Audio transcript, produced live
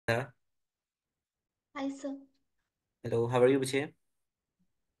Hi, sir. Hello, how are you, Vijay?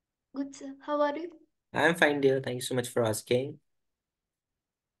 Good, sir. How are you? I'm fine, dear. Thank you so much for asking.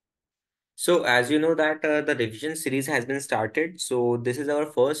 So, as you know that the revision series has been started. So, this is our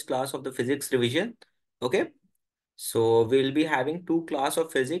first class of the physics revision. Okay. So, we'll be having two class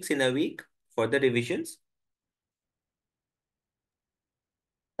of physics in a week for the revisions.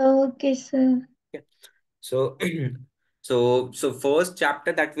 Okay, sir. Yeah. So, so first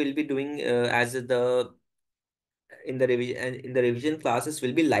chapter that we'll be doing as the in the revision classes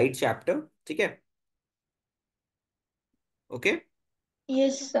will be light chapter. Okay. Okay.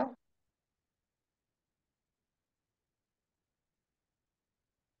 Yes, sir.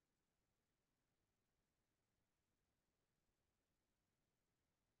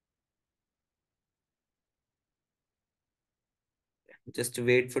 Just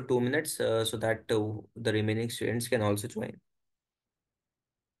wait for 2 minutes so that the remaining students can also join.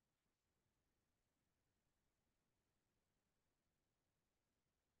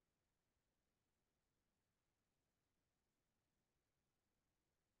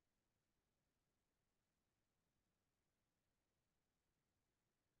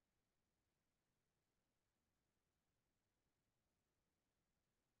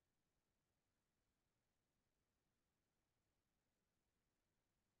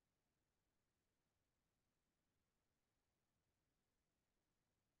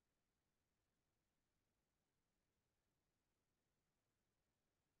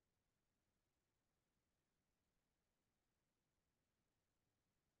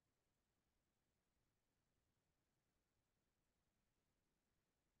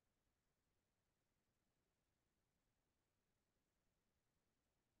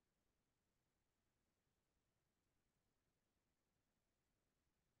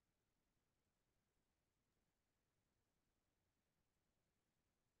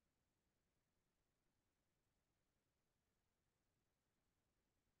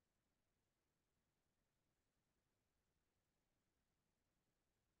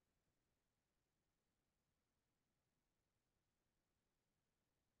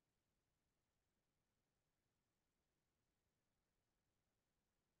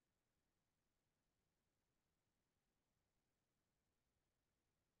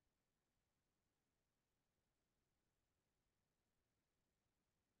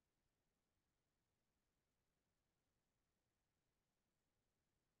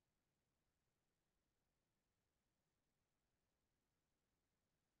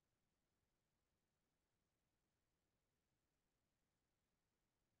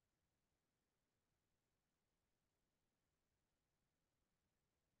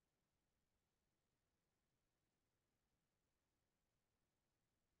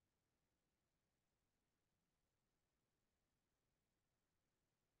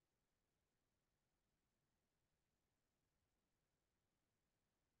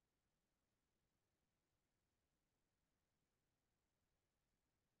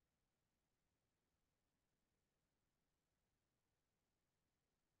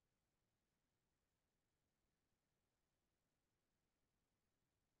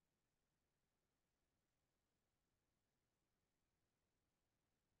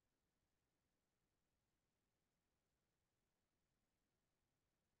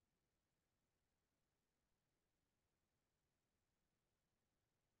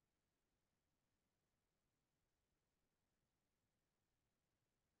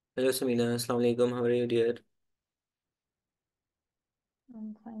 Hello, Samina. Assalamu alaikum. How are you, dear?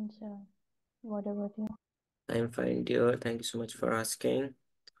 I'm fine, sir. What about you? I'm fine, dear. Thank you so much for asking.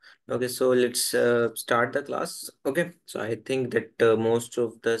 Okay, so let's start the class. Okay, so I think that most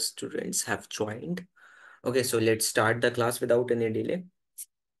of the students have joined. Okay, so let's start the class without any delay.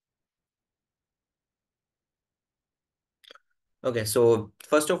 Okay, so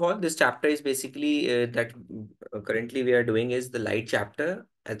first of all, this chapter is basically that currently we are doing is the light chapter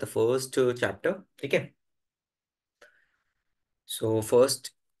as the first chapter. Okay, so first,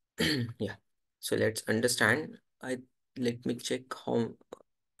 yeah. So let's understand. Let me check how.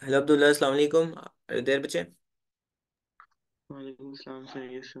 Hello, Abdullah. Assalamu alaikum. Are you there, bache? Walaikum Assalam, sir.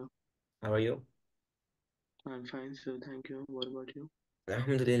 Yes, sir. How are you? I'm fine, sir. Thank you. What about you?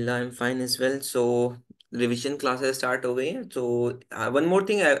 Alhamdulillah, I'm fine as well. So revision classes start away. So one more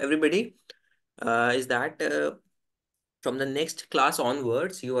thing, everybody, is that from the next class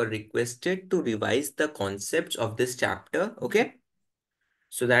onwards, you are requested to revise the concepts of this chapter. Okay.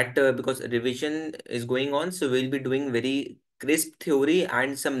 So that because revision is going on, so we'll be doing very crisp theory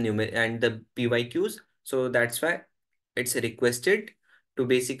and some numer and the PYQs. So that's why it's requested to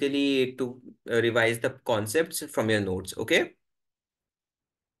basically to revise the concepts from your notes. Okay.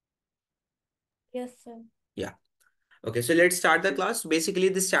 Yes, sir. Yeah. Okay, so let's start the class. Basically,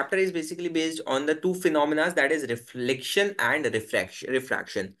 this chapter is basically based on the two phenomena, that is reflection and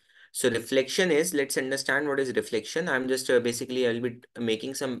refraction. So reflection is, let's understand what is reflection. I'm just basically I'll be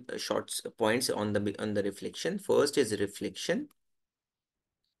making some short points on the reflection. First is reflection.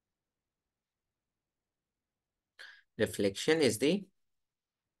 Reflection is the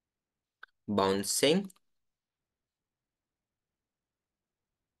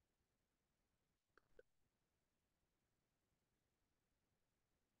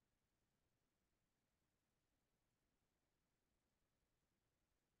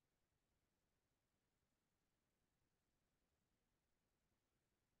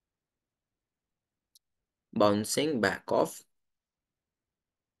bouncing back of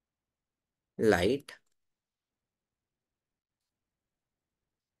light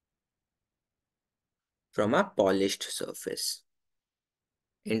from a polished surface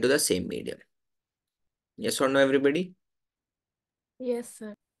into the same medium. Yes or no, everybody? Yes,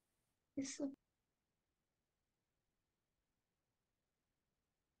 sir. Yes, sir.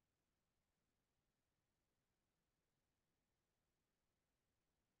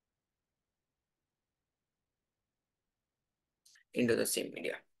 Into the same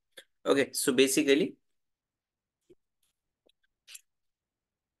media. Okay, so basically,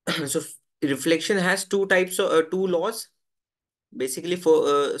 so reflection has two types of two laws. Basically,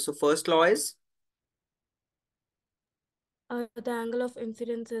 for so first law is The angle of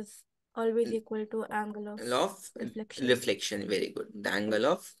incidence is always equal to angle of law of reflection. reflection. Very good. The angle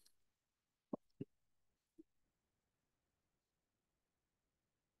of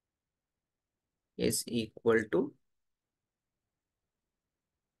is equal to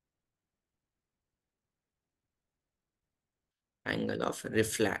angle of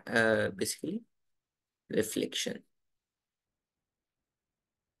basically reflection.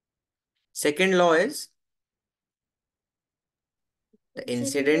 Second law is the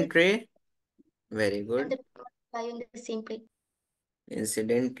incident ray. Very good. Lie on the same plane.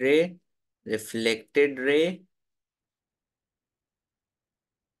 Incident ray, reflected ray,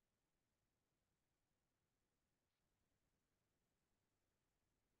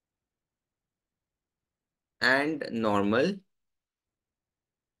 and normal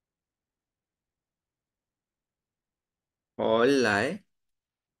all lie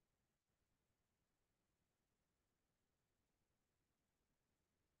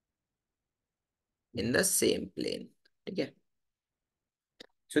in the same plane. Okay.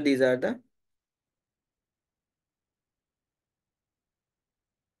 So these are the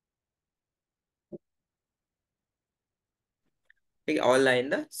all lie in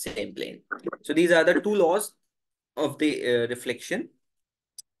the same plane. So these are the two laws of the reflection.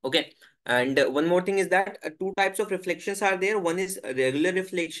 Okay. And one more thing is that two types of reflections are there. One is a regular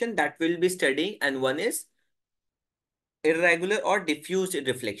reflection that we'll be studying, and one is irregular or diffused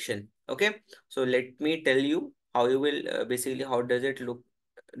reflection. Okay. So let me tell you how you will basically how does it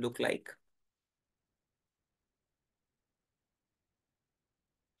look like.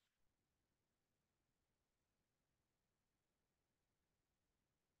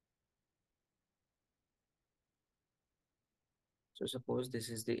 So suppose this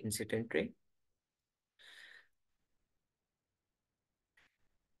is the incident ray.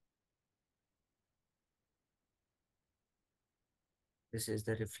 This is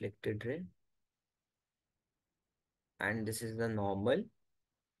the reflected ray. And this is the normal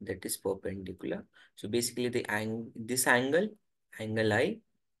that is perpendicular. So basically this angle I,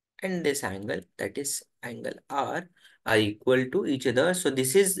 and this angle, that is angle R, are equal to each other. So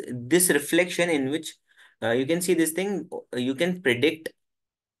this is this reflection in which you can see this thing, you can predict.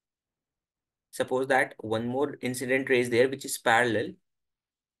 Suppose that one more incident ray is there which is parallel.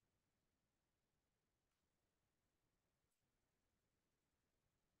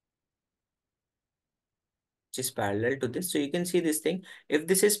 Which is parallel to this. So you can see this thing. If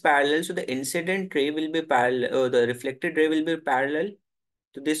this is parallel, so the incident ray will be parallel, the reflected ray will be parallel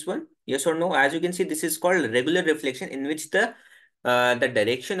to this one. Yes or no? As you can see, this is called regular reflection, in which the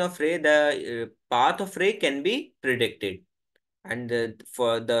direction of ray, the path of ray can be predicted. And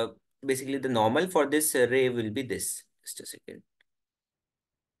for the basically the normal for this ray will be this. Just a second.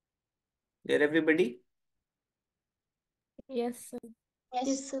 There, everybody? Yes, sir.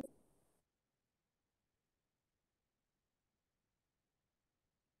 Yes, sir.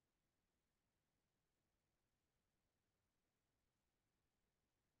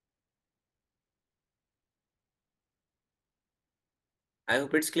 I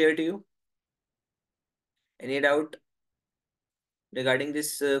hope it's clear to you. Any doubt regarding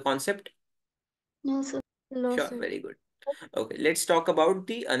this concept? No, sir. No, Sure, sir. very good. Okay, let's talk about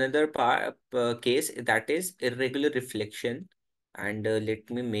the another part case, that is irregular reflection. And let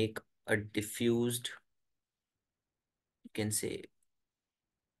me make a diffused, you can say,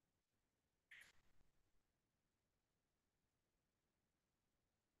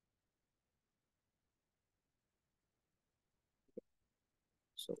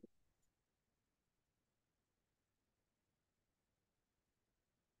 so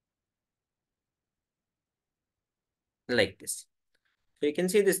like this. So you can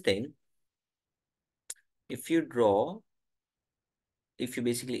see this thing. If you draw, if you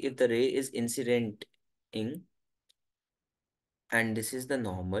basically, if the ray is incidenting and this is the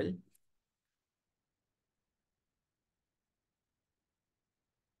normal,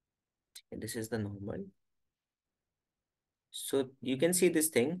 this is the normal. So you can see this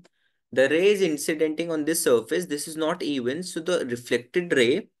thing. The ray is incidenting on this surface. This is not even. So the reflected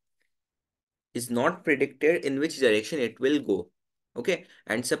ray is not predicted in which direction it will go. Okay.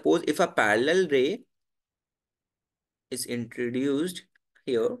 And suppose if a parallel ray is introduced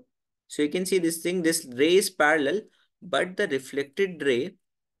here, so you can see this thing, this ray is parallel, but the reflected ray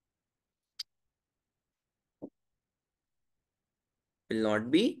will not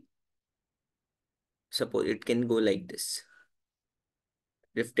be, suppose it can go like this.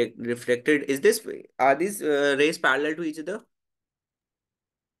 Reflected is this way. Are these rays parallel to each other?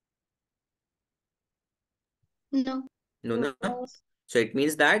 No. No, no. No. So it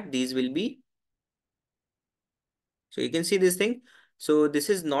means that these will be, so you can see this thing. So this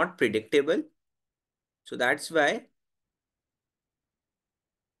is not predictable. So that's why.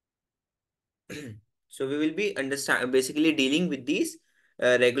 So we will be understand basically dealing with these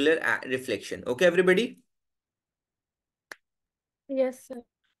regular reflection. Okay, everybody. Yes, sir.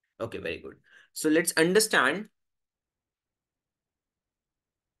 Okay, very good. So let's understand.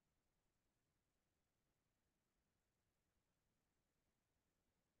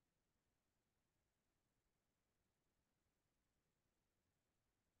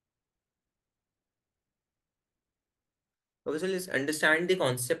 Okay, so let's understand the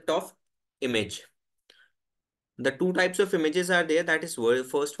concept of image. The two types of images are there. That is,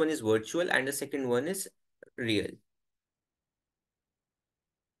 first one is virtual and the second one is real.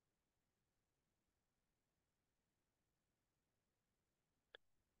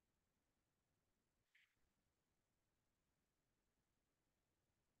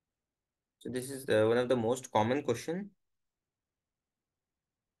 So this is one of the most common question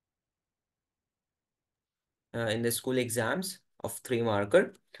in the school exams of 3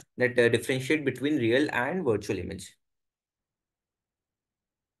 marker, that differentiate between real and virtual image.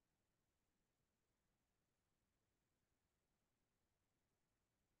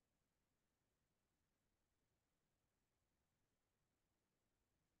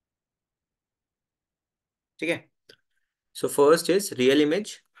 Okay. So first is real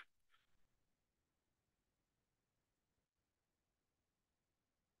image.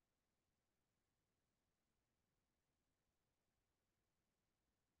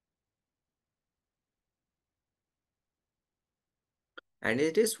 And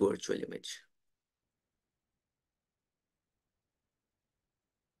it is virtual image.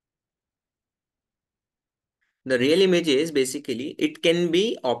 The real image is basically, it can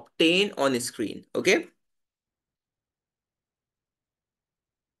be obtained on screen. Okay.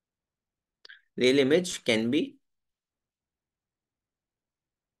 Real image can be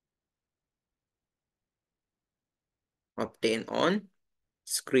obtained on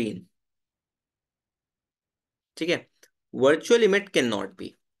screen. Okay. Virtual image cannot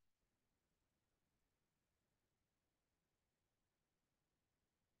be.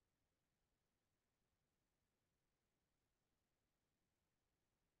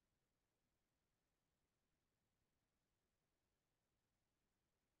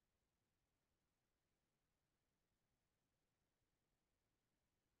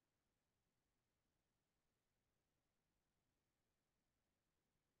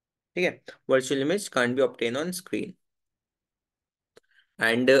 Okay. Virtual image can't be obtained on screen.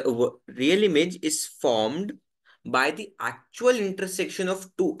 And real image is formed by the actual intersection of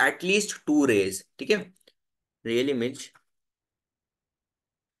at least two rays. Okay. Real image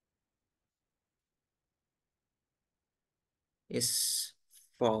is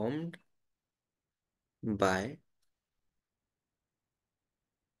formed by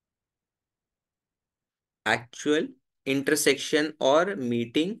actual intersection or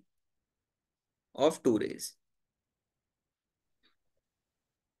meeting of two rays.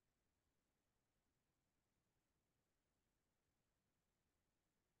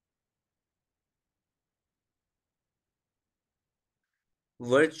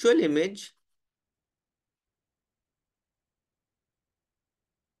 Virtual image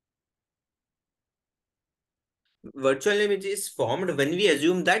Virtual image is formed when we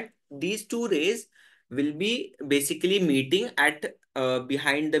assume that these two rays will be basically meeting at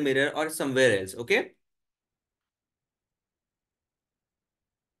behind the mirror or somewhere else. Okay.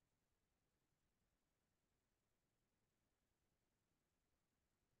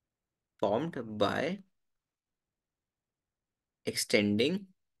 Formed by extending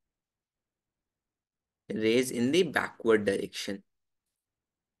rays in the backward direction.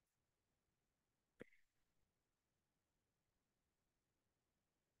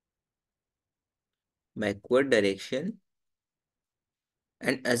 Backward direction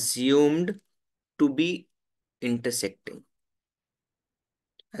and assumed to be intersecting.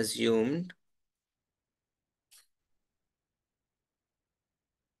 Assumed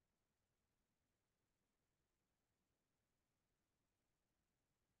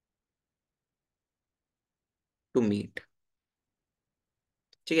to meet.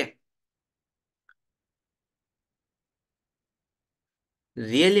 ठीक है.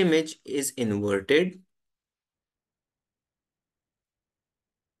 Real image is inverted.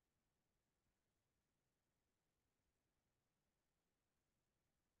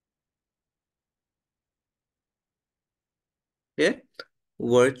 Okay.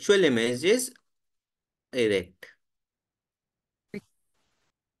 Virtual image is erect.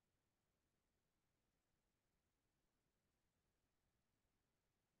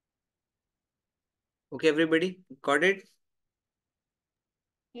 Okay, everybody, got it?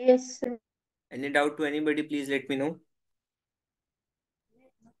 Yes, sir. Any doubt to anybody, please let me know.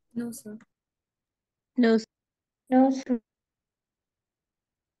 No, sir. No, sir. No, sir.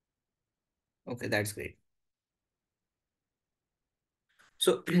 Okay, that's great.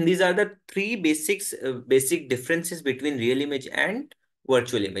 So these are the three basic differences between real image and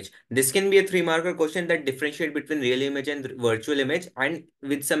virtual image. This can be a 3-marker question that differentiate between real image and virtual image, and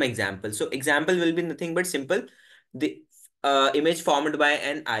with some examples. So example will be nothing but simple. The image formed by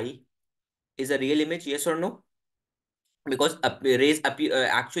an eye is a real image, yes or no? Because rays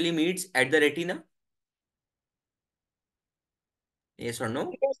actually meets at the retina, yes or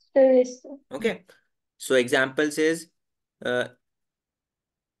no? Yes, sir. Yes, sir. Okay. So example says uh,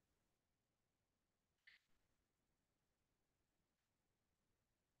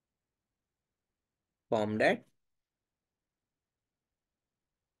 formed at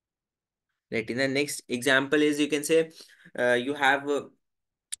retina. Next example is, you can say, you have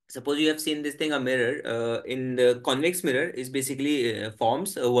suppose you have seen this thing, a mirror in the convex mirror is basically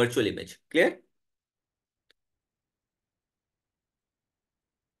forms a virtual image. Clear?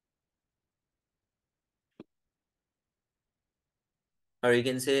 Or you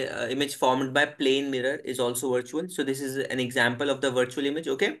can say image formed by plane mirror is also virtual. So this is an example of the virtual image.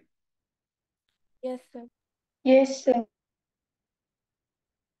 Okay. Yes, sir. Yes, sir.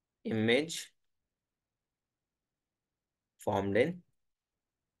 Image formed in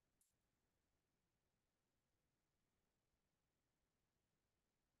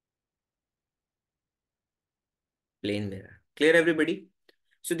plane mirror. Clear, everybody?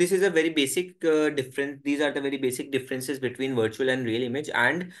 So this is a very basic difference. These are the very basic differences between virtual and real image.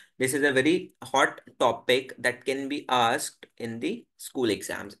 And this is a very hot topic that can be asked in the school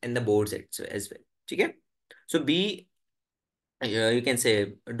exams and the boards as well. Okay? So you can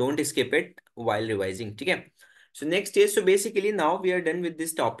say, don't skip it while revising. Okay? So next is, so basically now we are done with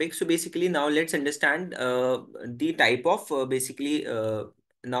this topic. So basically now let's understand the type of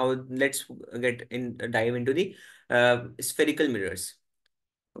now let's dive into the spherical mirrors.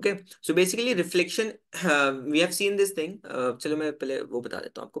 Okay, so basically reflection, we have seen this thing. चलो मैं पहले वो बता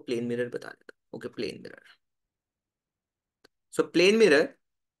देता हूँ आपको, plane mirror बता देता हूँ. Okay, plane mirror. So plane mirror,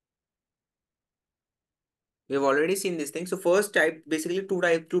 we have already seen this thing. So first type, basically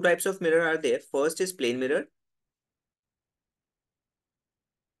two types of mirror are there. First is plane mirror.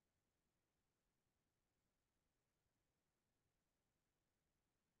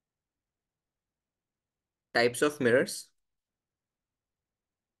 Types of mirrors.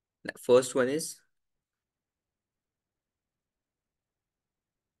 The first one is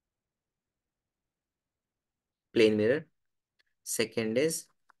plane mirror. Second is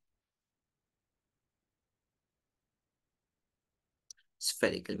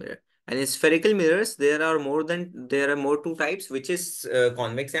spherical mirror. And in spherical mirrors, there are more two types, which is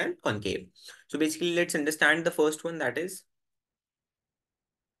convex and concave. So basically, let's understand the first one, that is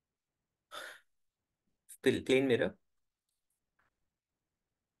plane mirror.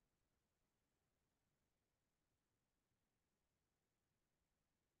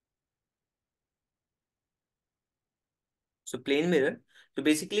 So plane mirror. So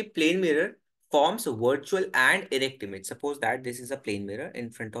basically, plane mirror forms a virtual and erect image. Suppose that this is a plane mirror in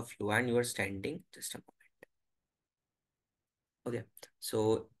front of you and you are standing. Just a moment. Okay,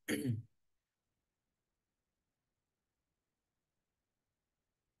 so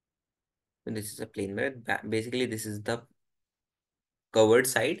this is a plane mirror. Basically, this is the covered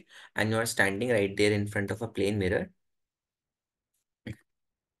side, and you are standing right there in front of a plane mirror.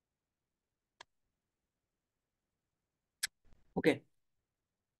 Okay.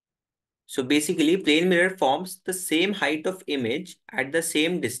 So basically, plane mirror forms the same height of image at the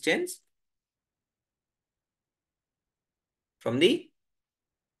same distance from the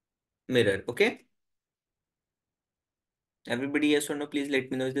mirror. Okay. Everybody, yes or no? Please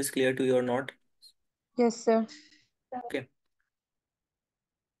let me know, is this clear to you or not? Yes, sir. Okay.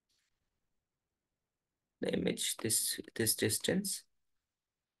 The image, this distance,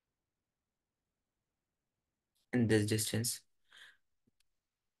 and this distance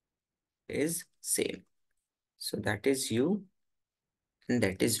is same. So that is U and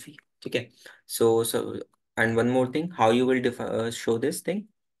that is V. Okay. So and one more thing, how you will show this thing,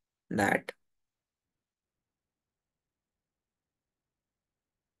 that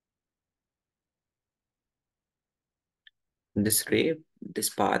this ray, this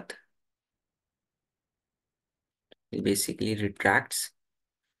path, it basically retracts.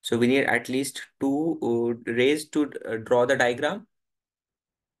 So we need at least two rays to draw the diagram.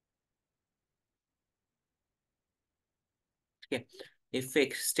 Okay. If we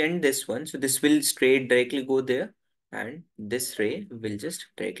extend this one, so this will straight directly go there, and this ray will just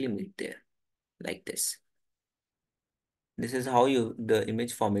directly meet there, like this. This is how the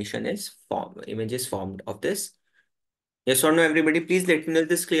image formation is formed. Image is formed of this. Yes or no, everybody? Please let me know if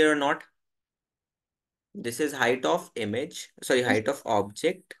this is clear or not. This is height of image, sorry, height of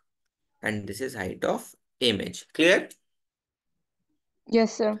object, and this is height of image. Clear?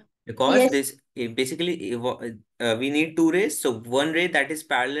 Yes, sir. Because Yes. this basically we need two rays. So one ray that is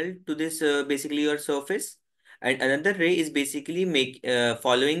parallel to this basically your surface, and another ray is basically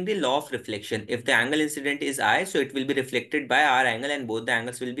following the law of reflection. If the angle incident is I, so it will be reflected by our angle, and both the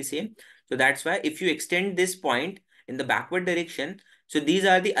angles will be same. So that's why if you extend this point in the backward direction, so these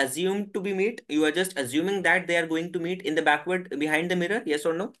are the assumed to be meet. You are just assuming that they are going to meet in the backward behind the mirror. Yes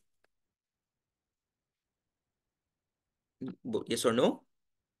or no? Yes or no?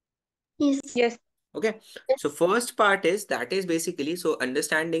 Yes. Yes. Okay, so first part is that is basically, so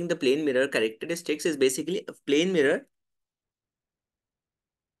understanding the plane mirror characteristics is basically a plane mirror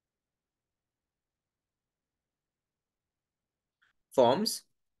forms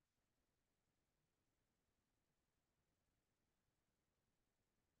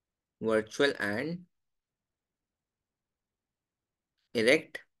virtual and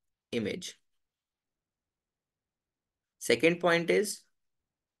erect image. Second point is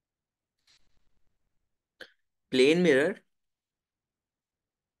plane mirror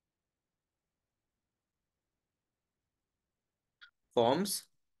forms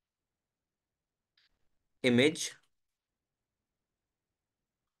image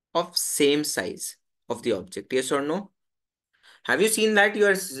of same size of the object. Yes or no? Have you seen that you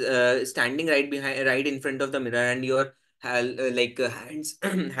are standing right in front of the mirror, and your hands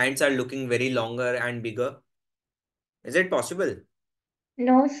hands are looking very longer and bigger? Is it possible?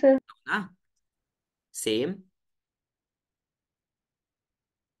 No, sir. Ah, same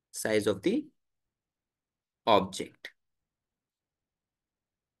size of the object.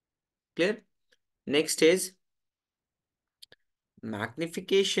 Clear? Next is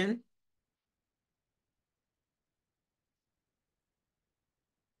magnification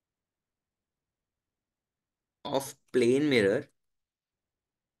of plane mirror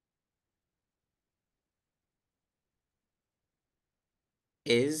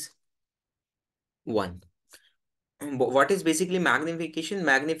is 1. What is basically magnification?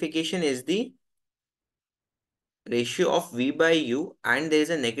 Magnification is the ratio of V by U, and there is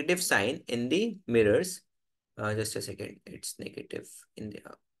a negative sign in the mirrors. Just a second, it's negative in the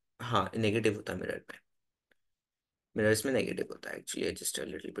हाँ negative होता है mirror में. Mirrors में negative होता है actually, just a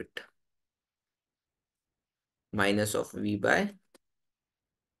little bit. Minus of V by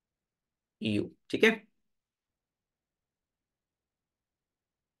U. ठीक है?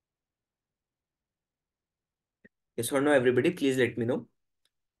 Yes or no, everybody? Please let me know.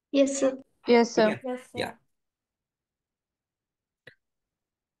 Yes, sir. Yes, ठीक sir. है? Yes, sir. Yeah.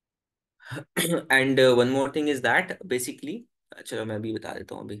 And one more thing is that basically, चलो मैं अभी बता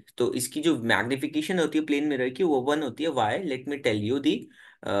देता हूँ अभी। तो इसकी जो मैग्निफिकेशन होती है प्लेन मिरर की, वो 1 होती है। Y? Let me tell you दी,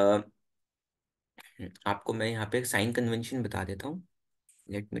 आपको मैं यहाँ पे साइन कन्वेंशन बता देता हूँ।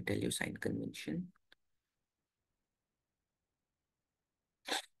 Let me tell you sign convention.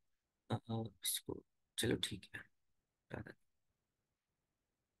 इसको चलो ठीक है।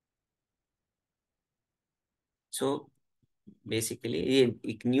 सो basically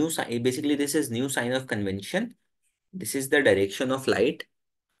new sign. Basically, this is new sign of convention. This is the direction of light.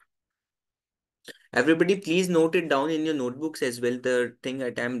 Everybody, please note it down in your notebooks as well. The thing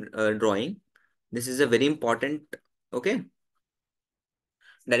that I'm drawing. This is a very important. Okay.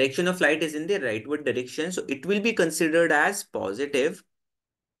 Direction of light is in the rightward direction, so it will be considered as positive.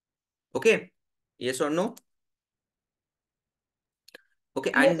 Okay. Yes or no?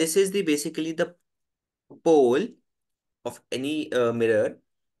 Okay. And this is the basically the pole of any mirror.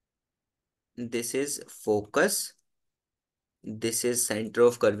 This is focus. This is center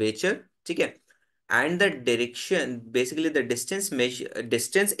of curvature. Okay. And the direction, basically the distance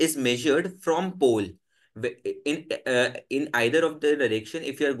is measured from pole. In either of the direction,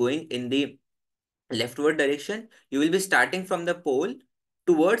 if you are going in the leftward direction, you will be starting from the pole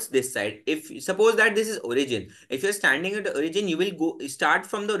towards this side. If suppose that this is origin, if you're standing at the origin, you will go start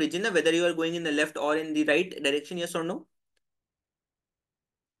from the origin, whether you are going in the left or in the right direction. Yes or no?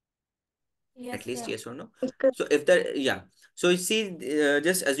 At Yes, least sir. yes or no. So if the yeah, so you see,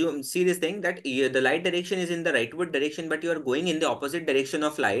 just assume, see this thing that the light direction is in the rightward direction, but you are going in the opposite direction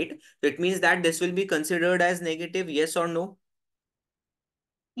of light. So it means that this will be considered as negative. Yes or no?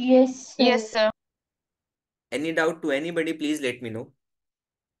 Yes, Yes, sir. sir. Any doubt to anybody? Please let me know.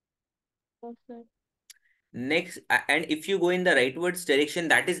 No, sir. Next, and if you go in the rightwards direction,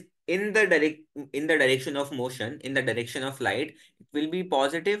 that is in the direction of motion, in the direction of light, it will be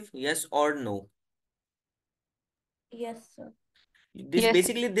positive. Yes or no? Yes, sir. This Yes.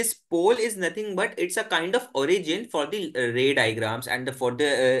 basically, this pole is nothing but it's a kind of origin for the ray diagrams and for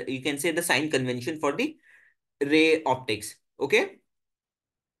the you can say the sign convention for the ray optics. Okay.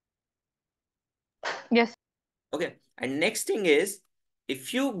 Yes. Okay. And next thing is,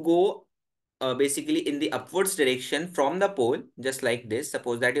 if you go basically in the upwards direction from the pole, just like this,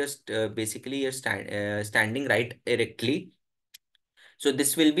 suppose that you're basically you're standing right erectly. So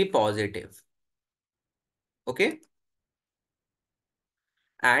this will be positive. Okay.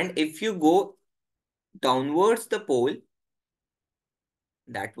 And if you go downwards the pole,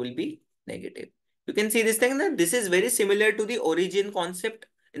 that will be negative. You can see this thing that this is very similar to the origin concept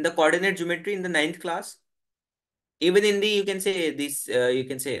in the coordinate geometry in the 9th class. Even in the, you can say this, you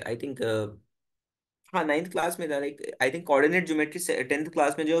can say, I think, हाँ 9th class में था, like I think coordinate geometry 10th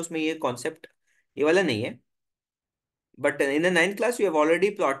class में जो उसमें ये concept ये वाला नहीं है, but in the 9th class you have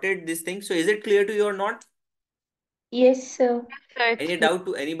already plotted this thing. So is it clear to you or not? Yes, sir. Sir, it's Any clear. doubt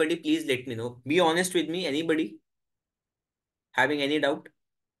to anybody? Please let me know. Be honest with me. Anybody having any doubt?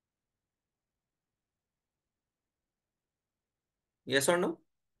 Yes or no?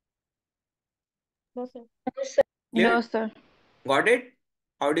 No, sir. Clear? No, sir. Got it?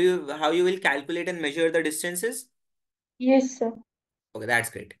 How you will calculate and measure the distances? Yes, sir. Okay, that's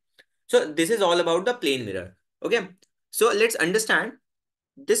great. So this is all about the plane mirror. Okay. So let's understand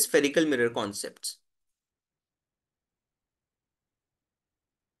this spherical mirror concepts.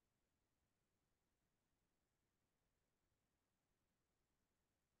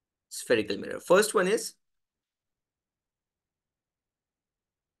 Spherical mirror. First one is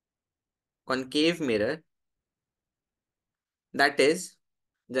concave mirror. That is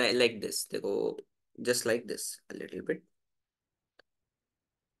like this. They go just like this a little bit.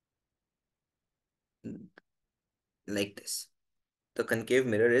 Like this. The concave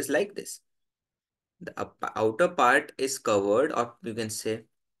mirror is like this. The outer part is covered, or you can say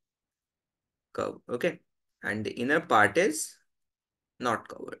curved. Okay. And the inner part is not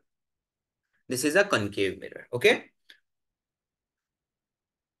covered. This is a concave mirror. Okay.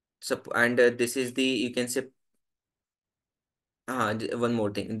 So, and this is the, you can say, one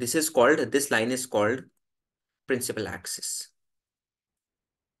more thing. This line is called principal axis.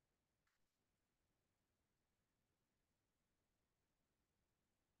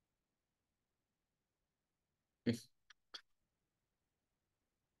 Hmm.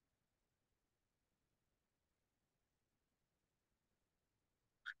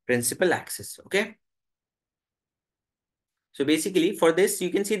 Principal axis. Okay. So basically for this, you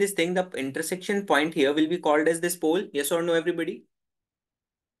can see this thing, the intersection point here will be called as this pole. Yes or no, everybody?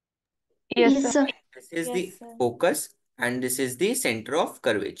 Yes, Yes, sir. sir. This is the Yes, sir. focus and this is the center of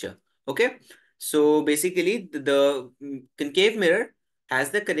curvature. Okay. So basically the concave mirror has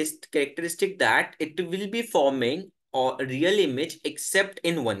the characteristic that it will be forming a real image except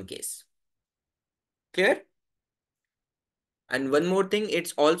in one case. Clear? And one more thing,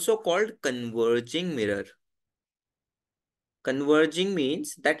 it's also called converging mirror. Converging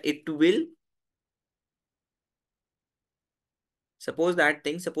means that it will, suppose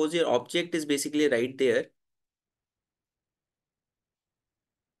your object is basically right there.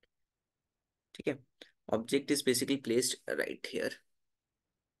 Okay. Object is basically placed right here.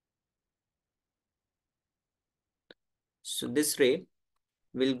 So this ray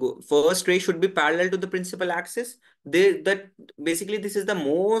will go, first ray should be parallel to the principal axis. That basically this is the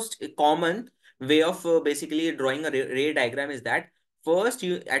most common way of basically drawing a ray diagram, is that first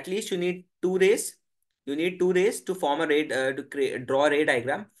you at least you need two rays. You need two rays to form a ray to draw a ray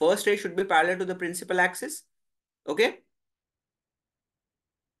diagram. First ray should be parallel to the principal axis. Okay,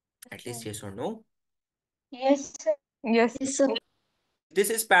 at least yes or no. Yes, sir. Yes. Yes, sir. This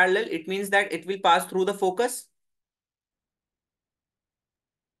is parallel, it means that it will pass through the focus.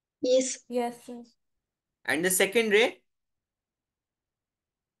 Yes. Yes, sir. And the second ray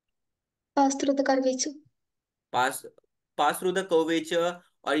Pass through the curvature. pass pass through the curvature,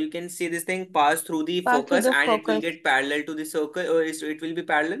 or you can see this thing pass through the Pass through focus, the and it will focus. get parallel to the circle, or it will be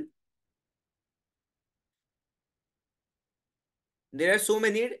parallel. There are so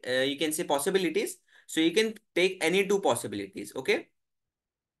many you can say possibilities, so you can take any two possibilities. Okay,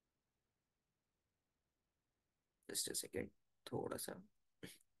 just a second. Thoda sa.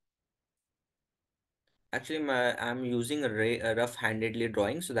 Actually I'm using a rough handedly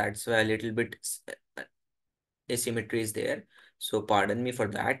drawing, so that's why a little bit asymmetry is there, so pardon me for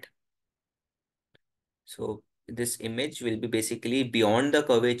that. So this image will be basically beyond the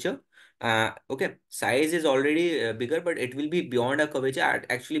curvature. Okay, size is already bigger, but it will be beyond a curvature.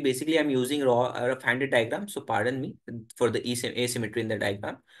 Actually, basically, I'm using raw rough-handed diagram. So pardon me for the asymmetry in the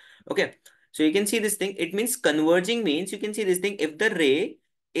diagram. Okay, so you can see this thing. It means converging means you can see this thing. If the ray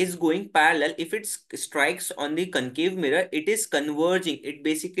is going parallel, if it strikes on the concave mirror, it is converging. It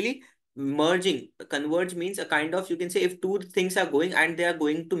basically merging. Converge means a kind of, you can say, if two things are going and they are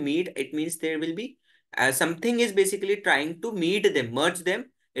going to meet, it means there will be something is basically trying to meet them, merge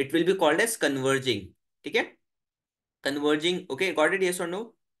them. It will be called as converging. Okay, converging. Okay, got it? Yes or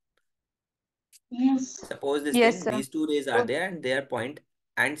no? Yes. Suppose this Yes, thing, sir. these two rays are there and they are point,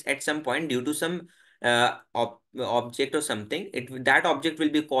 and at some point due to some object or something, that object will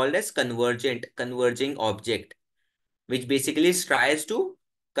be called as converging object, which basically tries to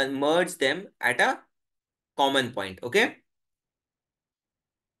converge them at a common point. Okay,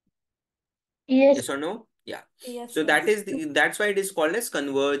 Yes. yes or no? Yeah. Yes, So sir. that's why it is called as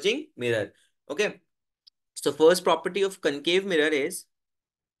converging mirror. Okay. So first property of concave mirror is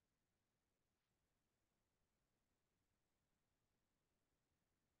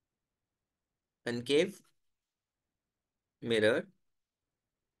concave mirror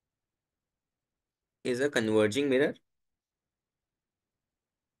is a converging mirror.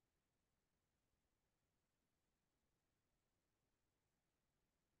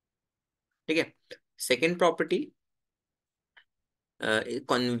 Okay. Second property,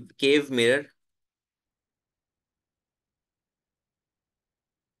 concave mirror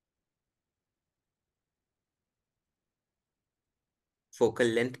focal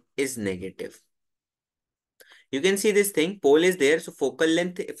length is negative. You can see this thing, pole is there, so focal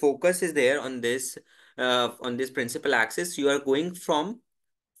length, focus is there on this principal axis. You are going from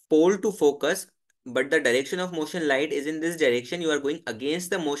pole to focus, but the direction of motion light is in this direction. You are going against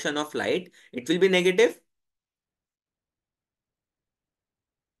the motion of light. It will be negative.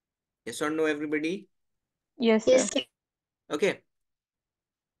 Yes or no, everybody? Yes, Yes, sir. sir. Okay.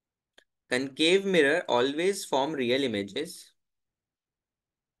 Concave mirror always form real images.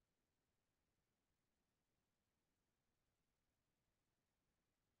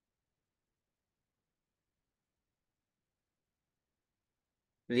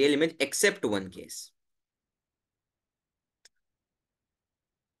 Real image except one case.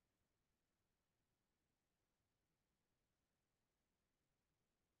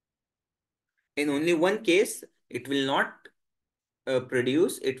 In only one case, it will not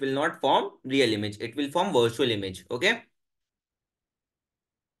it will not form real image. It will form virtual image. Okay.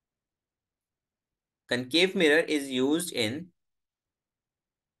 Concave mirror is used in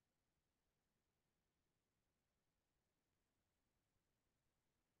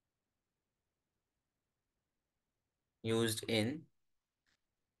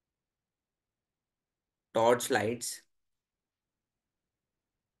torch lights,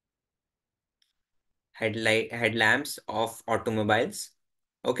 headlamps of automobiles,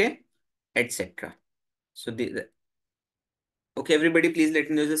 okay, etc. So okay, everybody, please let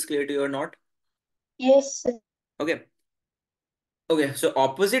me know if this is clear to you or not. Yes, sir. Okay. Okay, so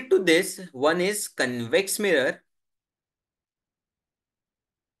opposite to this, one is convex mirror.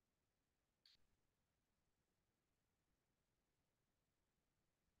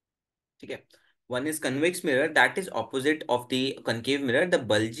 Okay. One is convex mirror, that is opposite of the concave mirror. The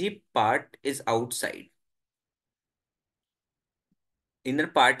bulgy part is outside. Inner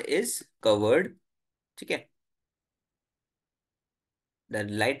part is covered. ठीक है. The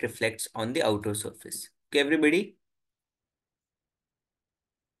light reflects on the outer surface. Okay, everybody?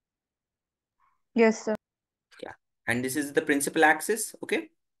 Yes, sir. Yeah. And this is the principal axis. Okay.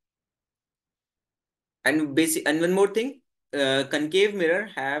 And basic, and one more thing, concave mirror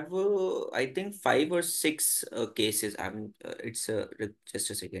have I think 5 or 6 cases. It's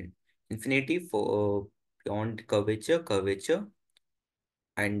just a second. Infinity for beyond curvature,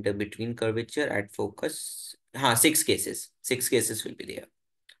 and between curvature at focus. 6 cases. 6 cases will be there.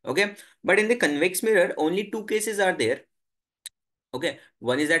 Okay, but in the convex mirror, only 2 cases are there. Okay,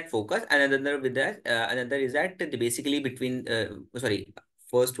 one is at focus, and another with that, another is at basically between. Sorry,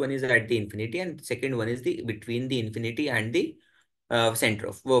 first one is at the infinity, and second one is the between the infinity and the center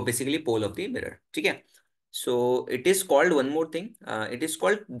of, well, basically pole of the mirror. Okay, so it is called one more thing. It is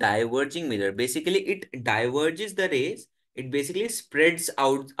called diverging mirror. Basically, it diverges the rays. It basically spreads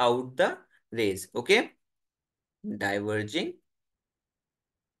out the rays. Okay, diverging.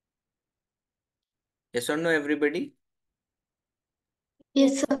 Yes or no, everybody?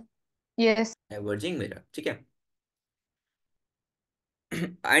 Yes, sir. Yes. Diverging mirror. Okay.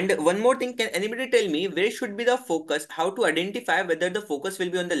 And one more thing, can anybody tell me where should be the focus? How to identify whether the focus will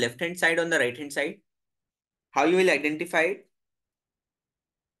be on the left hand side or on the right hand side? How you will identify it?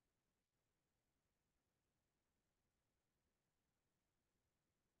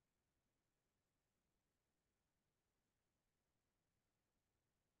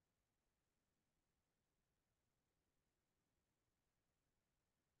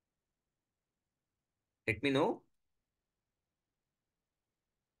 Let me know.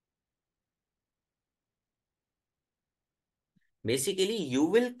 Basically, you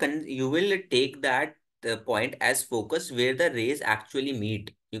will take that point as focus where the rays actually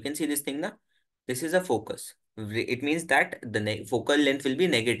meet. You can see this thing now. This is a focus. It means that the focal length will be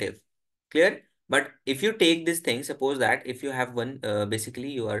negative. Clear? But if you take this thing, suppose that if you have one, basically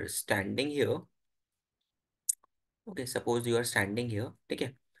you are standing here. Okay, suppose you are standing here.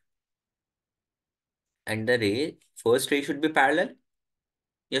 Okay. And the first ray should be parallel.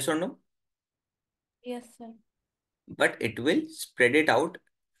 Yes or no? Yes, sir. But it will spread it out.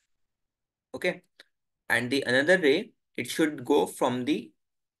 Okay. And the another ray, it should go from the,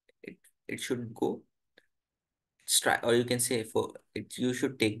 it, it should go straight, or you can say for it, you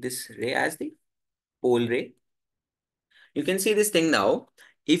should take this ray as the pole ray. You can see this thing now.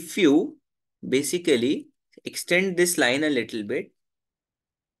 If you basically extend this line a little bit,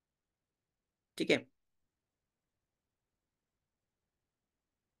 okay.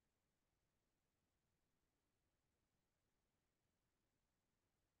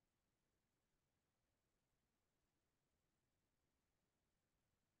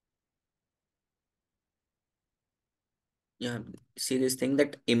 Yeah, see this thing,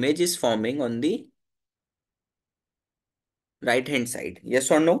 that image is forming on the right hand side.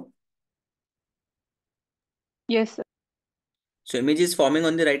 Yes or no? Yes, sir. So image is forming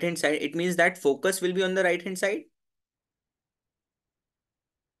on the right hand side. It means that focus will be on the right hand side.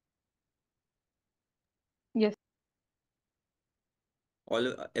 Yes.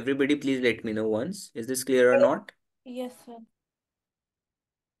 Everybody, please let me know once. Is this clear or not? Yes, sir.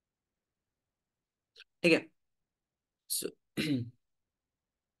 Okay. So,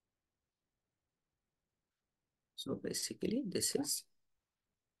 so basically this is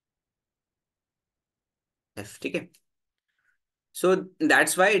F. Okay. So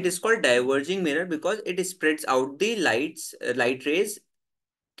that's why it is called diverging mirror, because it spreads out the light rays.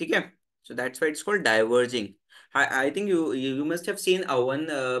 Okay. So that's why it's called diverging. I think you must have seen one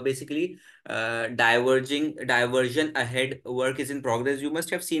basically diversion ahead, work is in progress. You must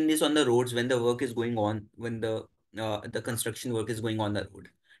have seen this on the roads when the work is going on, when the construction work is going on the road.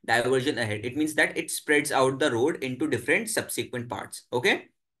 Diversion ahead. It means that it spreads out the road into different subsequent parts. Okay.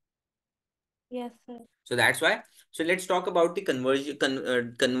 Yes, sir. So that's why. So let's talk about the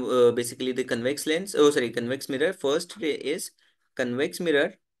basically the convex lens. Oh, sorry, convex mirror. First is convex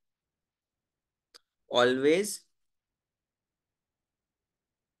mirror always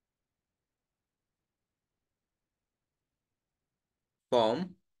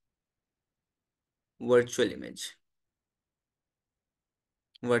form virtual image,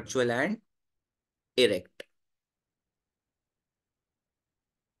 virtual and erect.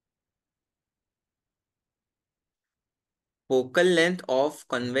 Focal length of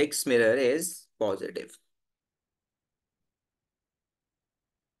convex mirror is positive.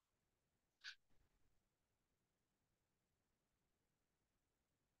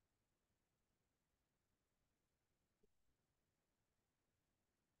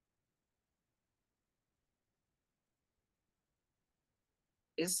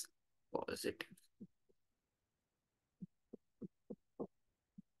 Is positive.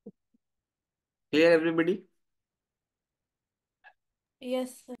 Clear, everybody?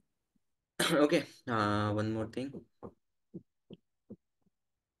 Yes, sir. Okay. One more thing.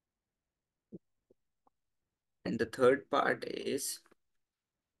 And the third part is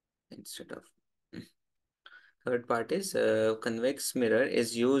instead of third part is convex mirror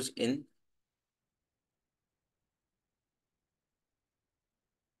is used in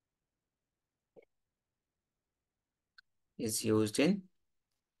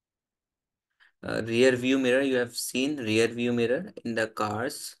rear view mirror. You have seen rear view mirror in the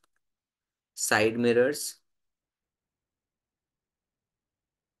cars, side mirrors,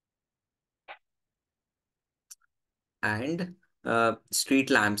 and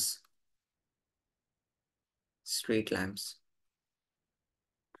street lamps,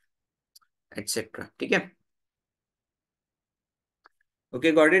 etc. Okay.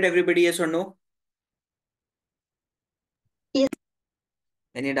 Okay, got it, everybody? Yes or no? Yes.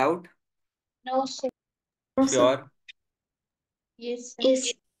 Any doubt? No, sir. No, sir. Sure. Yes, sir.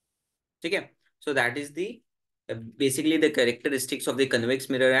 Yes. Okay. So that is the basically the characteristics of the convex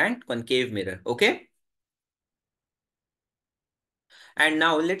mirror and concave mirror. Okay. And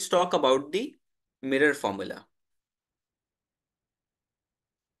now let's talk about the mirror formula.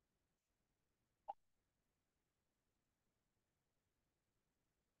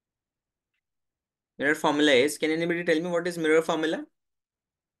 Mirror formula is, can anybody tell me what is mirror formula?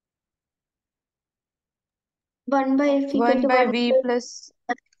 1 by F equal 1 to by 1 V plus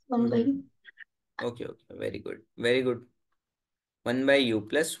 1 by U. Okay, very good. Very good. 1 by U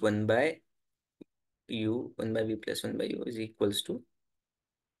plus 1 by U, 1 by V plus 1 by U is equals to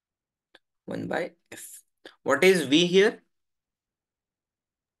 1 by F. What is V here?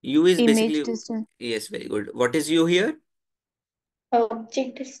 U is image basically, distance. yes, very good. What is U here?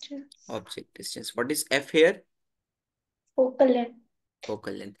 Object distance. Object distance. What is F here? Focal length.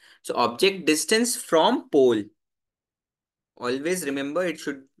 Focal length. So object distance from pole. Always remember it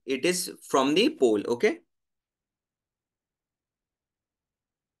is from the pole, okay?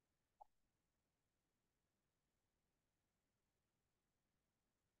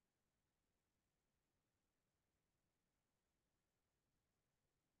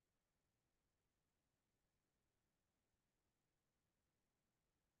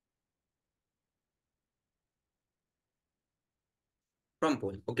 From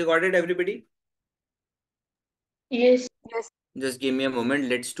pole. Okay, got it, everybody? Yes. Just give me a moment.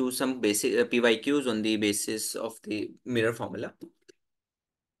 Let's do some basic PYQs on the basis of the mirror formula.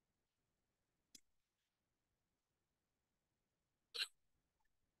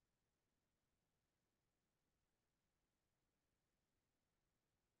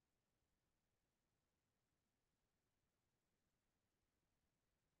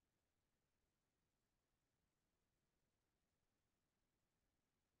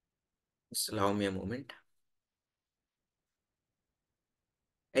 Just allow me a moment.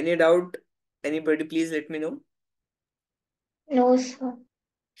 Any doubt? Anybody, please let me know. No, sir.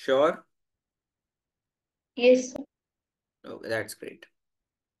 Sure. Yes, sir. Okay, that's great.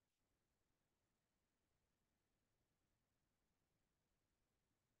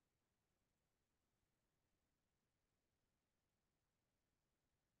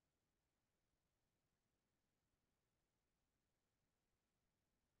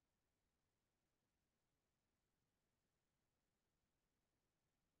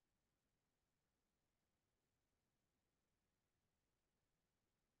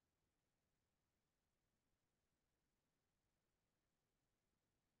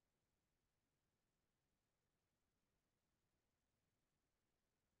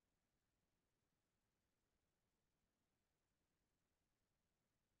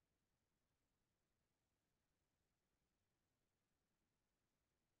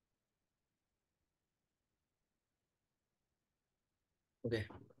 Okay.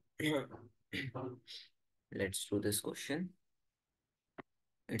 Let's do this question.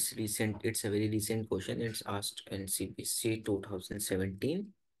 It's recent. It's a very recent question. It's asked in CPC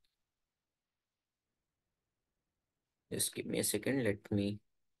 2017. Just give me a second. Let me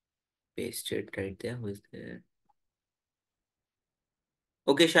paste it right there. Who's there?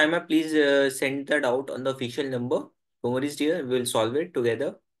 Okay, Shaima, please send that out on the official number. No worries, dear. We'll solve it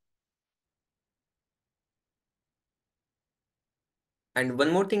together. And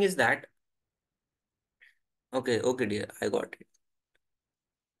one more thing is that, okay, dear, I got it.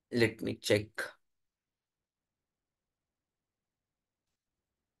 Let me check.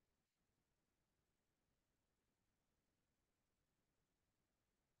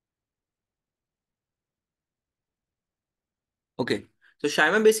 Okay, So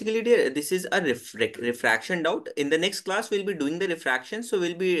Shaima, basically, dear, this is a refraction doubt. In the next class, we'll be doing the refraction. So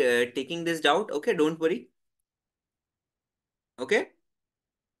we'll be taking this doubt. Okay, don't worry. Okay.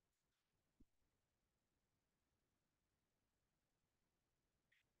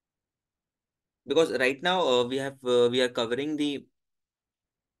 Because right now we are covering the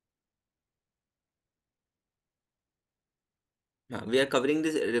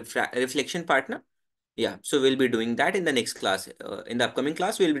this reflection part now. Yeah, so we'll be doing that in the next class. In the upcoming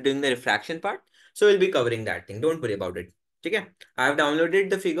class, we'll be doing the refraction part. So we'll be covering that thing. Don't worry about it. Okay. I have downloaded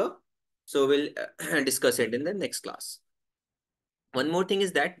the figure. So we'll discuss it in the next class. One more thing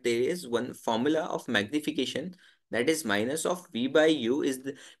is that there is one formula of magnification, that is minus of v by u is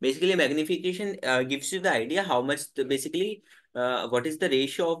basically magnification gives you the idea how much basically what is the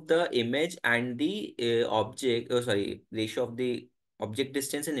ratio of the image and the object, oh sorry, ratio of the object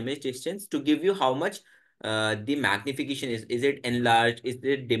distance and image distance to give you how much the magnification is. Is it enlarged? Is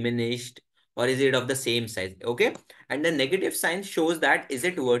it diminished? Or is it of the same size? Okay. And the negative sign shows that is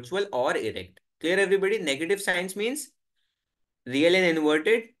it virtual or erect. Clear everybody? Negative signs means real and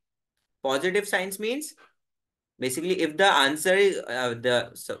inverted. Positive signs means basically if the answer is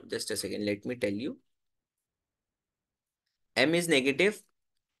so just a second, let me tell you. M is negative,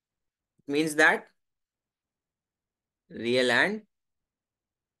 means that real and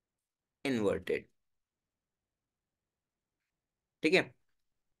inverted. Okay.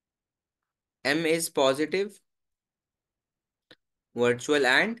 M is positive, virtual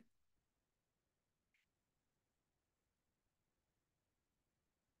and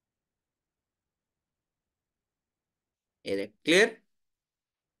erect. Clear?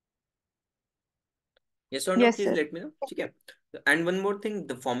 Yes or no? Yes, Please sir. let me know. Okay. And one more thing,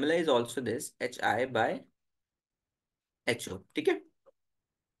 the formula is also this HI by HO. Okay.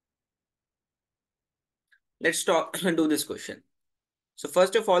 Let's talk do this question. So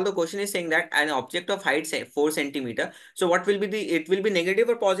first of all, the question is saying that an object of height say 4 centimeter. So what will be it will be negative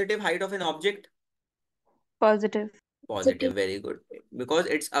or positive height of an object? Positive. Positive, very good. Because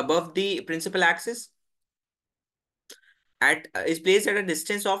it's above the principal axis at is placed at a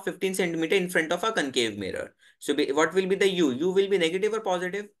distance of 15 centimeter in front of a concave mirror. So what will be the u? U will be negative or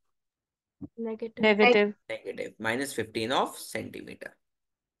positive? Negative. Negative. Negative, minus 15 of centimeter.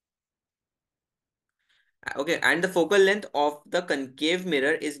 Okay, and the focal length of the concave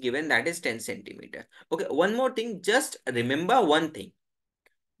mirror is given, that is 10 centimeter. Okay, one more thing, just remember one thing.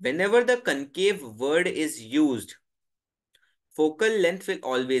 Whenever the concave word is used, focal length will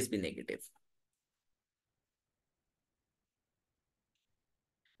always be negative.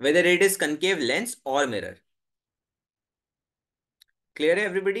 Whether it is concave lens or mirror. Clear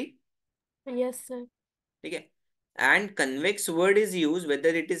everybody? Yes, sir. Okay. And convex word is used whether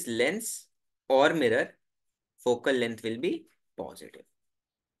it is lens or mirror, focal length will be positive.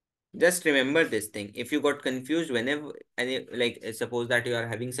 Just remember this thing. If you got confused whenever, like suppose that you are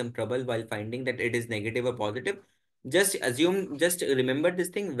having some trouble while finding that it is negative or positive, just assume, just remember this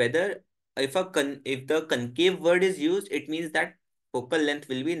thing, whether if the concave word is used, it means that focal length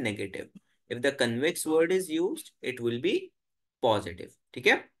will be negative. If the convex word is used, it will be positive.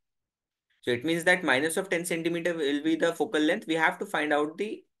 Okay? So it means that minus of 10 centimeter will be the focal length. We have to find out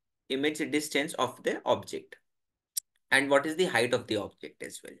the image distance of the object and what is the height of the object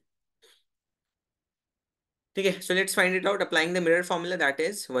as well. Okay, so let's find it out applying the mirror formula, that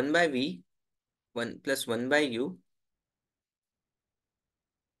is 1 by V 1 plus 1 by U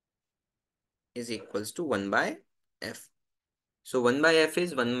is equals to 1 by F. So 1 by F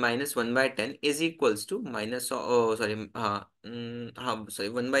is 1 minus 1 by 10 is equals to minus, oh sorry, sorry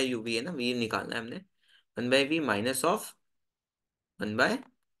 1 by U V है ना, V निकालना है हमने, 1 by V minus of 1 by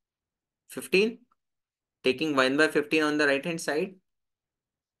 15, taking 1 by 15 on the right hand side.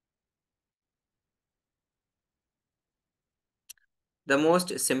 The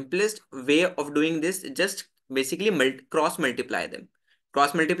most simplest way of doing this, just basically cross multiply them.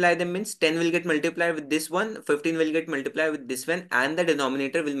 Cross multiply them means 10 will get multiplied with this one, 15 will get multiplied with this one, and the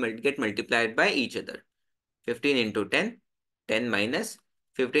denominator will get multiplied by each other. 15 into 10, 10 minus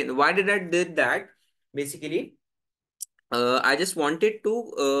 15. Why did I did that? Basically, I just wanted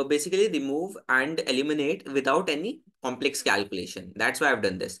to basically remove and eliminate without any complex calculation. That's why I've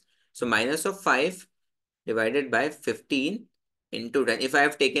done this. So minus of 5 divided by 15 into 10. If I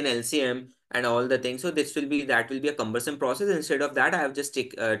have taken LCM and all the things, so that will be a cumbersome process. Instead of that, I have just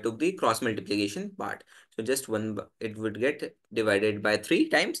took the cross multiplication part. So just it would get divided by 3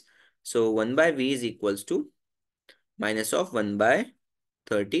 times. So 1 by V is equals to minus of 1 by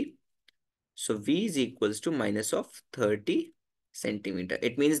 30. So V is equals to minus of 30 centimeter.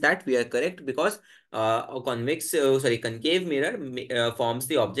 It means that we are correct because a concave mirror forms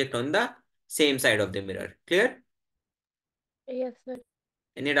the object on the same side of the mirror. Clear? Yes, sir.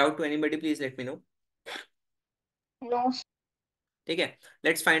 Any doubt to anybody? Please let me know. No. Okay,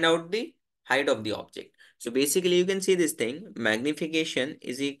 let's find out the height of the object. So basically you can see this thing, magnification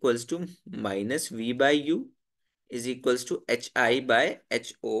is equals to minus V by U is equals to HI by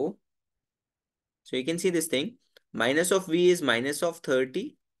HO. So you can see this thing, minus of V is minus of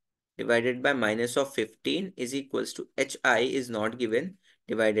 30 divided by minus of 15 is equals to HI is not given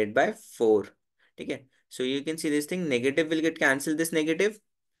divided by 4. Okay, so you can see this thing, negative will get cancelled this negative,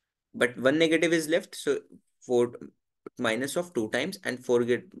 but one negative is left. So 4 minus of 2 times and 4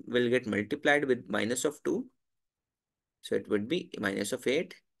 will get multiplied with minus of 2. So it would be minus of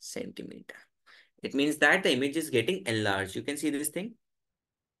 8 centimeter. It means that the image is getting enlarged. You can see this thing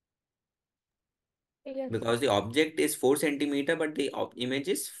Yes, because the object is 4 centimeter, but the image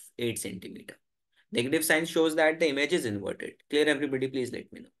is 8 centimeter. Negative sign shows that the image is inverted. Clear, everybody? Please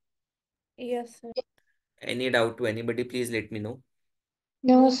let me know. yes, sir. Any doubt to anybody? Please let me know.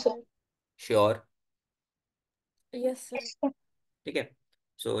 No, No, sir. sir. Sure. Yes, sir. Okay.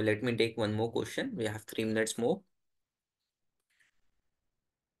 So let me take one more question. We have 3 minutes more.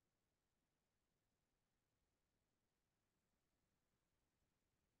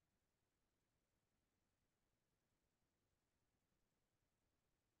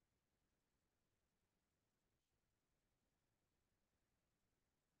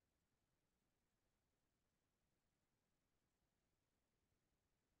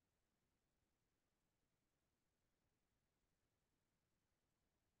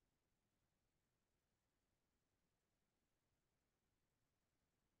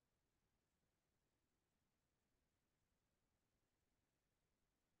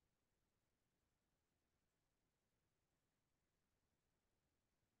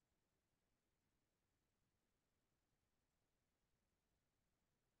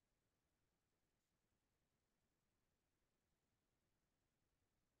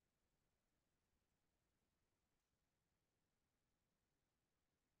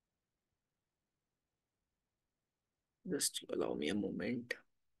 Just allow me a moment.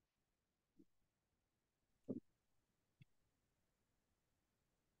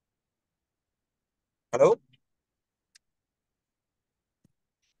 Hello?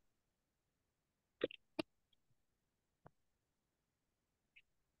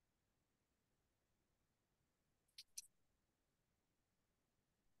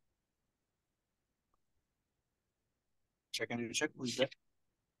 Can you check who's there?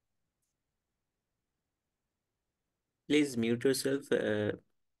 Please mute yourself,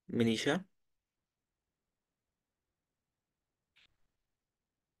 Manisha.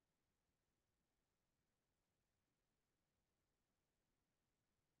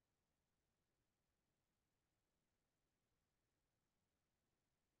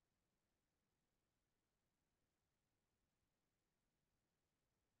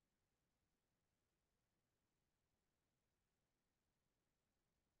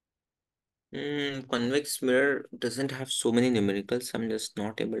 Convex mirror doesn't have so many numericals. I'm just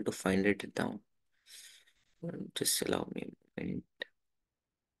not able to find it down. Just allow me a moment.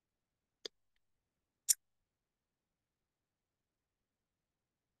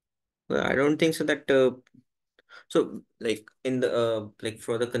 Well, I don't think so that so like in the like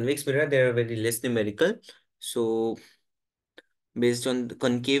for the convex mirror there are very less numerical. So based on the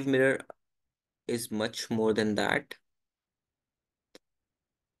concave mirror is much more than that.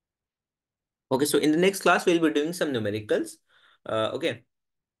 Okay, so in the next class we'll be doing some numericals. Okay.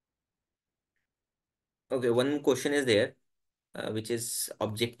 Okay, one question is there, which is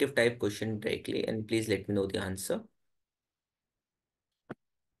objective type question directly, and please let me know the answer.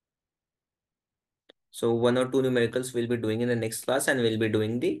 So one or two numericals we'll be doing in the next class, and we'll be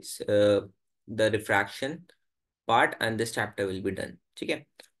doing the refraction part, and this chapter will be done. Okay.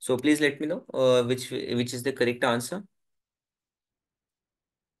 So please let me know which is the correct answer.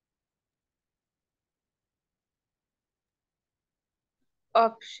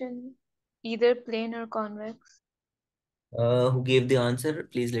 Option either plane or convex. Who gave the answer?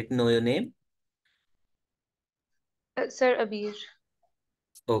 Please let me know your name. Sir Abir.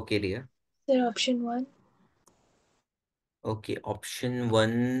 Okay, dear. Sir, option 1. Okay, option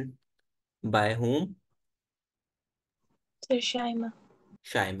 1 by whom? Sir, Shaima.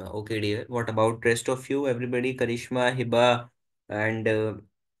 Shaima. Okay, dear. What about rest of you? Everybody, Karishma, Hiba, and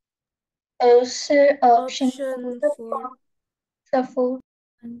Sir, option Option 4. four.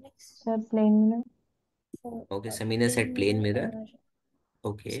 Sir plane okay, Samina said plane mirror.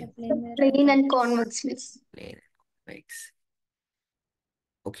 Okay, Plain and convex. plane. Thanks.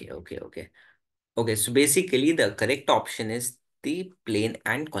 Okay, so basically the correct option is the plane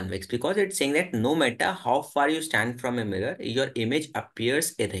and convex, because it's saying that no matter how far you stand from a mirror, your image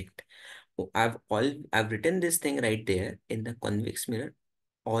appears erect. I've written this thing right there. In the convex mirror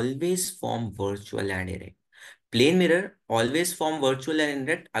always form virtual and erect. Plane mirror always form virtual and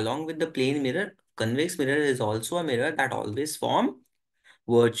erect. Along with the plane mirror, convex mirror is also a mirror that always form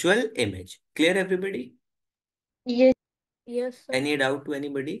virtual image. Clear, everybody? Yes. Yes, sir. Any doubt to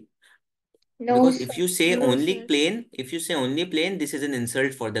anybody? No, Because sir. No, sir. if you say only plane, this is an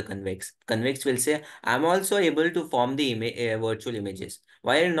insult for the convex. Convex will say, I'm also able to form the virtual images.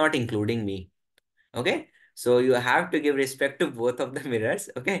 Why are you not including me? Okay. So you have to give respect to both of the mirrors.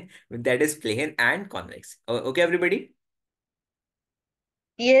 Okay. That is plane and convex. Okay, everybody?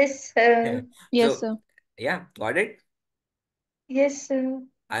 Yes, sir. Yes, So, sir. yeah, got it. Yes, sir.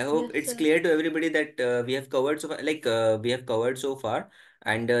 I hope Yes, it's sir. clear to everybody that we have covered so far, we have covered so far,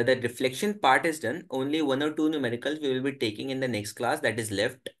 and the reflection part is done. Only one or two numericals we will be taking in the next class, that is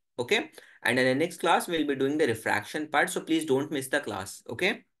left. Okay. And in the next class, we'll be doing the refraction part. So please don't miss the class.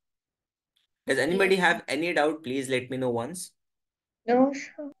 Okay. Does anybody Yes, sir. have any doubt? Please let me know once. No,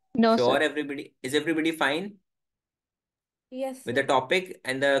 sir. No, Sure, sir. everybody. Is everybody fine Yes, with the sir. topic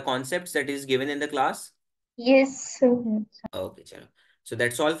and the concepts that is given in the class? Yes, sir. Yes, sir. Okay, chalo. So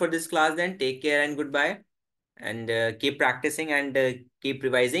that's all for this class then. Take care and goodbye. And keep practicing and keep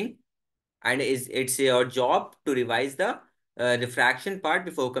revising. And it's your job to revise the refraction part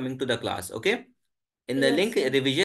before coming to the class. Okay. In the Yes, link sir. revision